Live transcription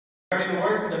Regarding the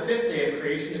work of the fifth day of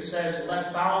creation, it says,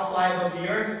 "Let fowl fly above the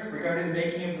earth." Regarding the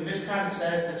making of the Mishkan, it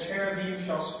says, "The cherubim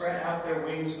shall spread out their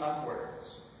wings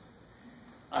upwards."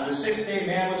 On the sixth day,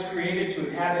 man was created to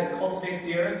inhabit and cultivate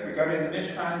the earth. Regarding the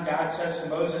Mishkan, God says to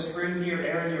Moses, "Bring near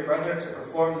Aaron your brother to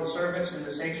perform the service in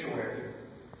the sanctuary."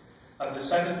 Of the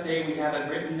seventh day we have it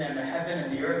written, "And the heaven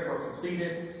and the earth were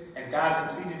completed, and God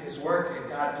completed his work, and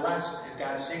God blessed, and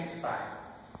God sanctified."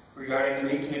 Regarding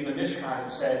the making of the Mishkan, it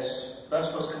says,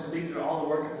 "Thus was completed all the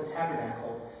work of the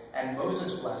tabernacle, and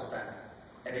Moses blessed them.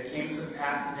 And it came to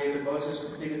pass the day that Moses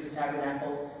completed the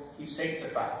tabernacle, he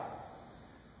sanctified."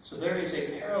 So there is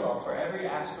a parallel for every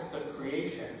aspect of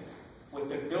creation with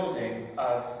the building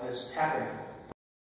of this tabernacle.